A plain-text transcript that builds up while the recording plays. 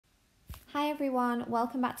Hi everyone,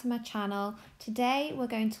 welcome back to my channel. Today we're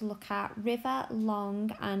going to look at river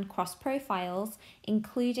long and cross profiles,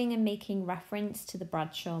 including and making reference to the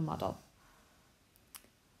Bradshaw model.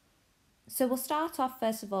 So we'll start off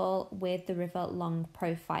first of all with the river long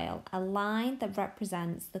profile, a line that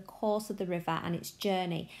represents the course of the river and its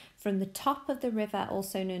journey from the top of the river,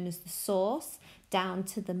 also known as the source, down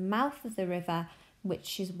to the mouth of the river,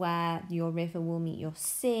 which is where your river will meet your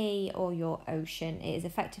sea or your ocean. It is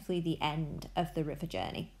effectively the end of the river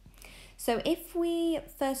journey. So if we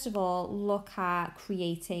first of all look at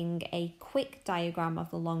creating a quick diagram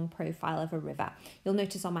of the long profile of a river, you'll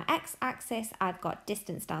notice on my x-axis I've got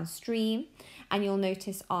distance downstream, and you'll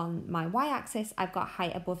notice on my y-axis I've got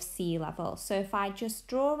height above sea level. So if I just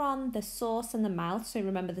draw on the source and the mouth, so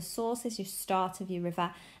remember the source is your start of your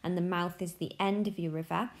river and the mouth is the end of your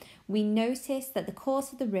river, we notice that the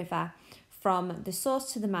course of the river from the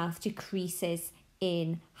source to the mouth decreases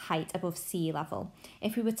in height above sea level.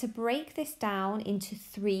 If we were to break this down into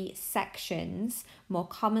three sections, more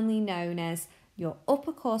commonly known as your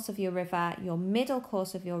upper course of your river, your middle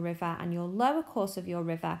course of your river, and your lower course of your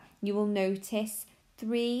river, you will notice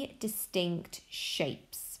three distinct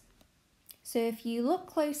shapes. So if you look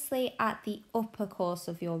closely at the upper course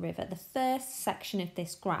of your river, the first section of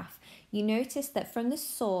this graph, you notice that from the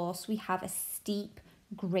source we have a steep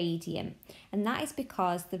gradient, and that is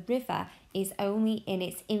because the river is only in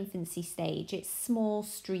its infancy stage, its small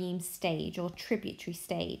stream stage or tributary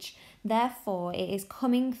stage. Therefore, it is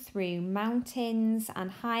coming through mountains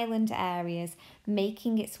and highland areas,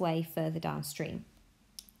 making its way further downstream.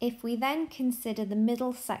 If we then consider the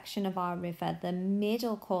middle section of our river, the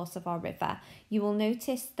middle course of our river, you will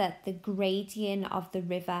notice that the gradient of the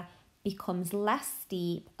river becomes less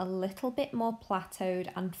steep, a little bit more plateaued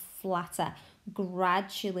and flatter,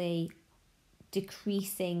 gradually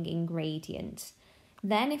decreasing in gradient.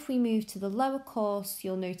 Then if we move to the lower course,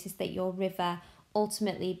 you'll notice that your river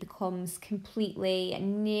ultimately becomes completely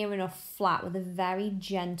near enough flat with a very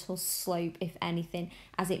gentle slope, if anything,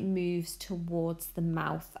 as it moves towards the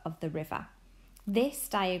mouth of the river. This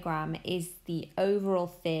diagram is the overall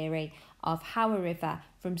theory of how a river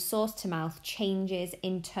from source to mouth changes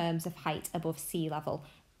in terms of height above sea level.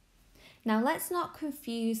 Now let's not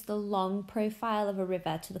confuse the long profile of a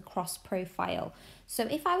river to the cross profile. So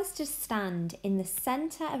if I was to stand in the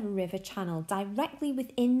centre of a river channel directly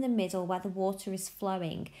within the middle where the water is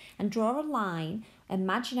flowing and draw a line,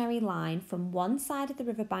 imaginary line, from one side of the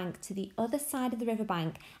riverbank to the other side of the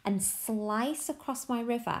riverbank and slice across my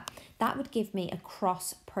river, that would give me a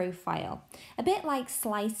cross profile. A bit like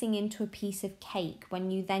slicing into a piece of cake when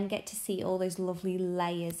you then get to see all those lovely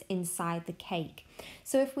layers inside the cake.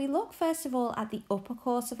 So if we look first of all at the upper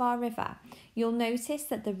course of our river, you'll notice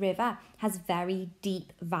that the river has very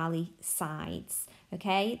deep valley sides.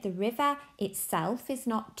 Okay, the river itself is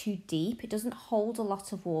not too deep. It doesn't hold a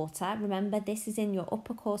lot of water. Remember, this is in your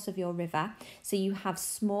upper course of your river. So you have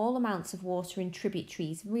small amounts of water in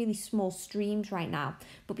tributaries, really small streams right now.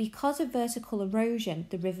 But because of vertical erosion,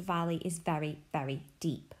 the river valley is very, very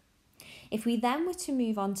deep. If we then were to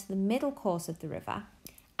move on to the middle course of the river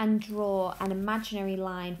and draw an imaginary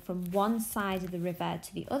line from one side of the river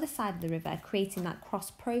to the other side of the river, creating that cross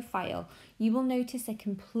profile, you will notice a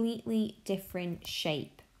completely different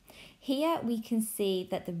shape. Here we can see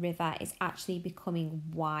that the river is actually becoming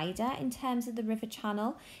wider in terms of the river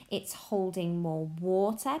channel. It's holding more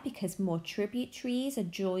water because more tributaries are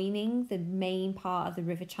joining the main part of the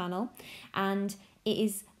river channel, and it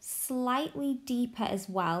is slightly deeper as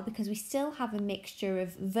well because we still have a mixture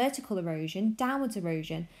of vertical erosion, downwards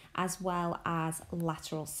erosion, as well as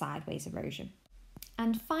lateral sideways erosion.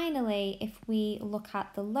 And finally, if we look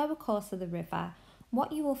at the lower course of the river,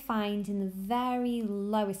 what you will find in the very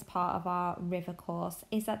lowest part of our river course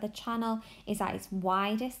is that the channel is at its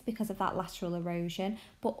widest because of that lateral erosion,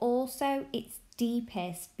 but also its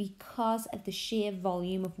deepest because of the sheer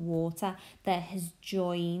volume of water that has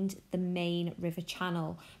joined the main river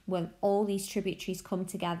channel when all these tributaries come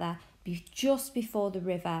together just before the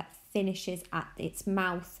river finishes at its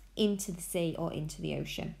mouth into the sea or into the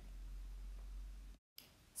ocean.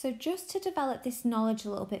 So just to develop this knowledge a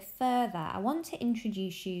little bit further, I want to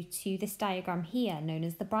introduce you to this diagram here known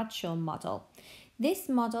as the Bradshaw model. This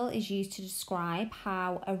model is used to describe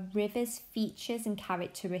how a river's features and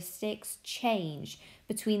characteristics change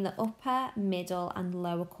between the upper, middle and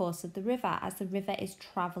lower course of the river as the river is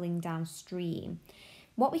travelling downstream.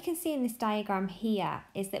 What we can see in this diagram here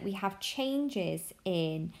is that we have changes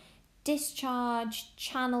in discharge,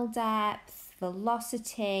 channel depth,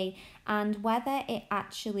 velocity, and whether it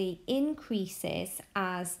actually increases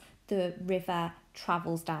as the river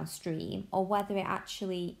travels downstream or whether it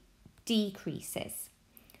actually decreases.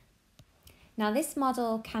 Now this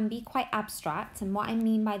model can be quite abstract, and what I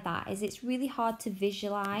mean by that is it's really hard to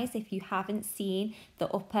visualize if you haven't seen the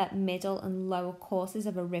upper, middle and lower courses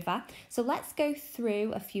of a river. So let's go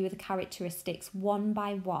through a few of the characteristics one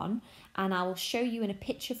by one, and I will show you in a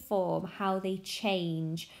picture form how they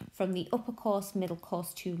change from the upper course, middle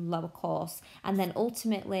course to lower course, and then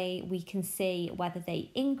ultimately we can see whether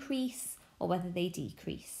they increase or whether they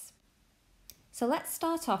decrease. So let's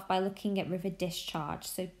start off by looking at river discharge.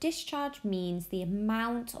 So discharge means the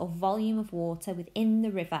amount or volume of water within the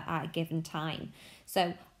river at a given time.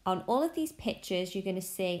 So on all of these pictures, you're going to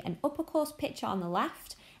see an upper course picture on the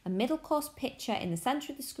left, a middle course picture in the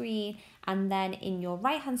centre of the screen, and then in your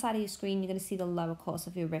right hand side of your screen, you're going to see the lower course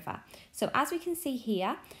of your river. So as we can see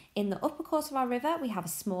here, in the upper course of our river, we have a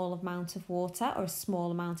small amount of water or a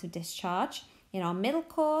small amount of discharge. In our middle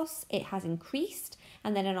course, it has increased,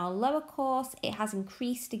 and then in our lower course, it has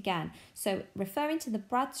increased again. So referring to the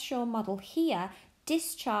Bradshaw model here,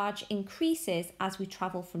 discharge increases as we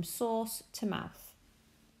travel from source to mouth.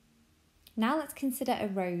 Now let's consider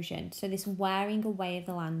erosion, so this wearing away of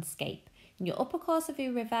the landscape. In your upper course of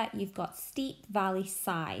your river, you've got steep valley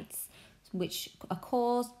sides, which are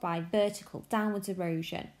caused by vertical downwards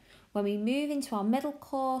erosion. When we move into our middle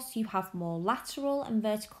course, you have more lateral and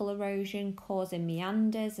vertical erosion causing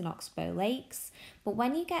meanders and oxbow lakes. But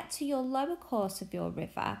when you get to your lower course of your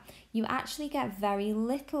river, you actually get very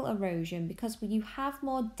little erosion because you have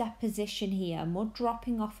more deposition here, more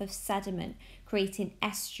dropping off of sediment, creating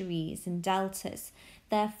estuaries and deltas.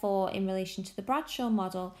 Therefore, in relation to the Bradshaw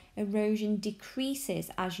model, erosion decreases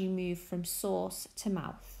as you move from source to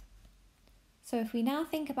mouth. So if we now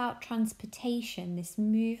think about transportation, this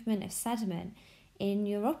movement of sediment in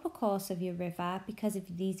your upper course of your river, because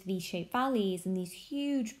of these V-shaped valleys and these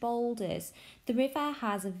huge boulders, the river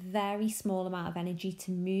has a very small amount of energy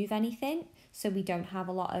to move anything, so we don't have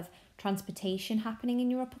a lot of transportation happening in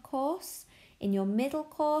your upper course. In your middle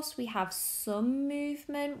course, we have some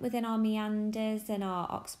movement within our meanders and our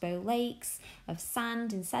oxbow lakes of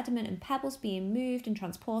sand and sediment and pebbles being moved and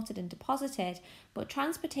transported and deposited, but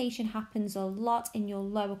transportation happens a lot in your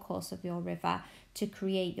lower course of your river to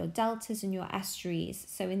create your deltas and your estuaries.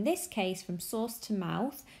 So in this case, from source to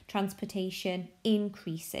mouth, transportation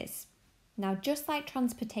increases. Now, just like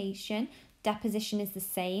transportation, deposition is the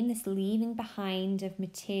same, this leaving behind of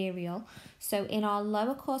material. So in our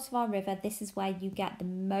lower course of our river, this is where you get the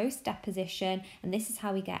most deposition, and this is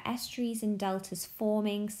how we get estuaries and deltas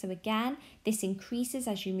forming. So again, this increases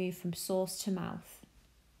as you move from source to mouth.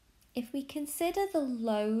 If we consider the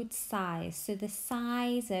load size, so the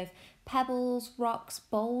size of pebbles, rocks,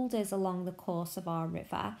 boulders along the course of our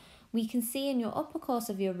river, we can see in your upper course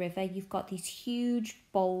of your river, you've got these huge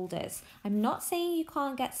boulders. I'm not saying you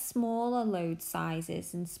can't get smaller load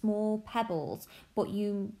sizes and small pebbles, but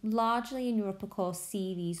you largely in your upper course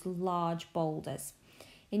see these large boulders.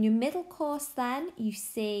 In your middle course then, you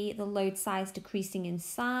see the load size decreasing in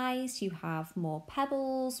size. You have more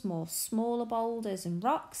pebbles, more smaller boulders and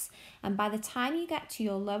rocks. And by the time you get to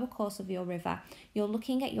your lower course of your river, you're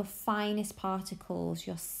looking at your finest particles,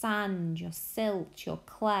 your sand, your silt, your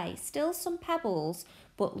clay, still some pebbles,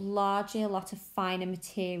 but largely a lot of finer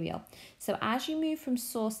material. So as you move from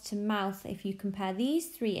source to mouth, if you compare these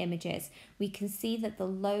three images, we can see that the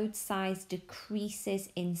load size decreases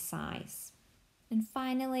in size. And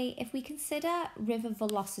finally, if we consider river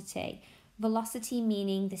velocity, velocity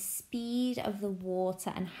meaning the speed of the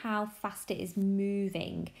water and how fast it is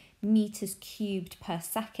moving, meters cubed per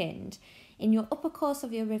second. In your upper course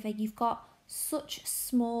of your river, you've got such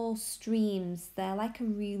small streams. They're like a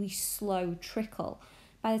really slow trickle.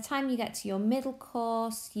 By the time you get to your middle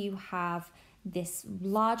course, you have this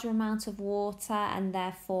larger amount of water and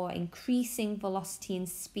therefore increasing velocity and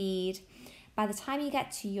speed. By the time you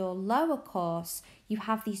get to your lower course, you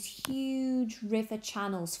have these huge river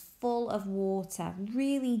channels full of water,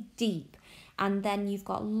 really deep. And then you've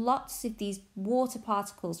got lots of these water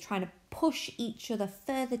particles trying to push each other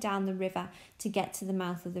further down the river to get to the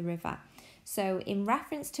mouth of the river. So in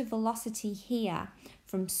reference to velocity here,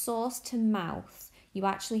 from source to mouth, you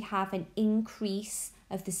actually have an increase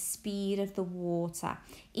of the speed of the water.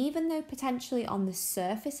 Even though potentially on the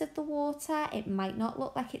surface of the water, it might not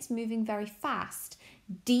look like it's moving very fast,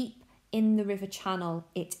 deep in the river channel,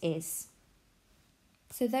 it is.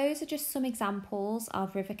 So those are just some examples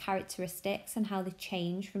of river characteristics and how they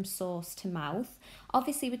change from source to mouth.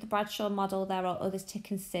 Obviously with the Bradshaw model, there are others to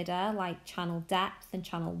consider like channel depth and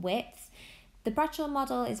channel width. The Bradshaw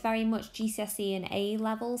model is very much GCSE and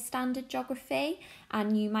A-level standard geography,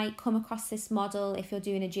 and you might come across this model if you're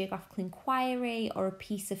doing a geographical inquiry or a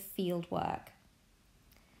piece of field work.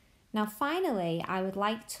 Now finally, I would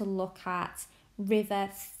like to look at river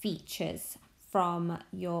features from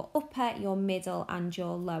your upper, your middle and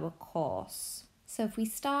your lower course. So if we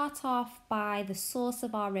start off by the source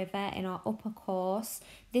of our river in our upper course,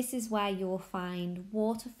 this is where you'll find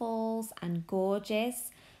waterfalls and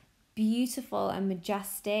gorges, beautiful and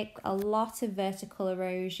majestic. A lot of vertical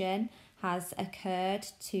erosion has occurred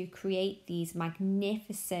to create these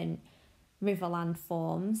magnificent river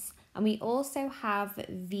landforms. And we also have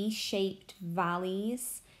V-shaped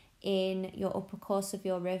valleys in your upper course of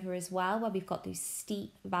your river as well, where we've got these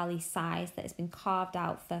steep valley sides that has been carved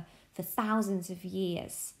out for thousands of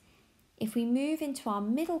years. If we move into our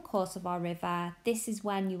middle course of our river, this is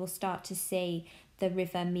when you will start to see the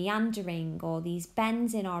river meandering, or these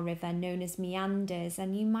bends in our river known as meanders,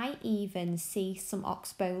 and you might even see some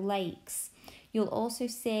oxbow lakes. You'll also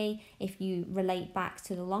see, if you relate back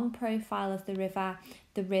to the long profile of the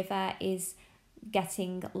river is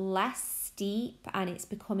getting less steep and it's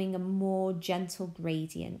becoming a more gentle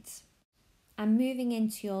gradient. And moving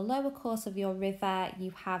into your lower course of your river,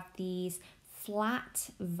 you have these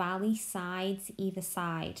flat valley sides either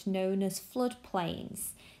side, known as floodplains.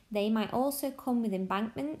 They might also come with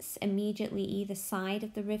embankments immediately either side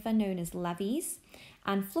of the river, known as levees.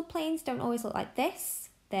 And floodplains don't always look like this.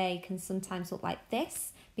 They can sometimes look like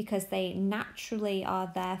this because they naturally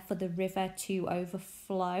are there for the river to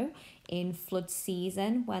overflow in flood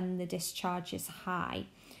season when the discharge is high.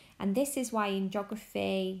 And this is why in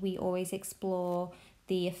geography we always explore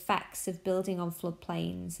the effects of building on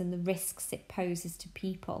floodplains and the risks it poses to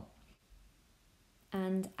people.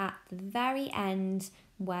 And at the very end,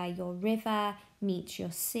 where your river meets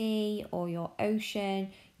your sea or your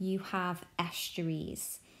ocean, you have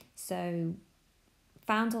estuaries. So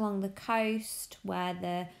found along the coast where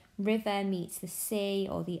the river meets the sea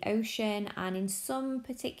or the ocean, and in some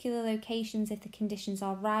particular locations, if the conditions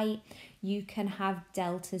are right, you can have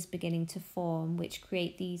deltas beginning to form, which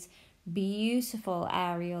create these beautiful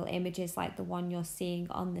aerial images like the one you're seeing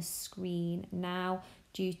on the screen now,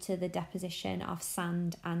 due to the deposition of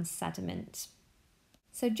sand and sediment.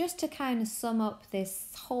 So just to kind of sum up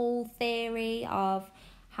this whole theory of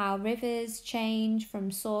how rivers change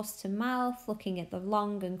from source to mouth, looking at the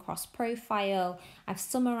long and cross profile, I've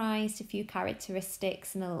summarised a few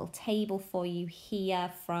characteristics in a little table for you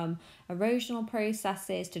here, from erosional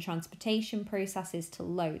processes to transportation processes to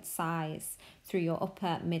load size through your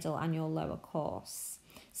upper, middle and your lower course.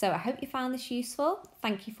 So I hope you found this useful.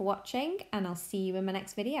 Thank you for watching, and I'll see you in my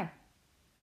next video.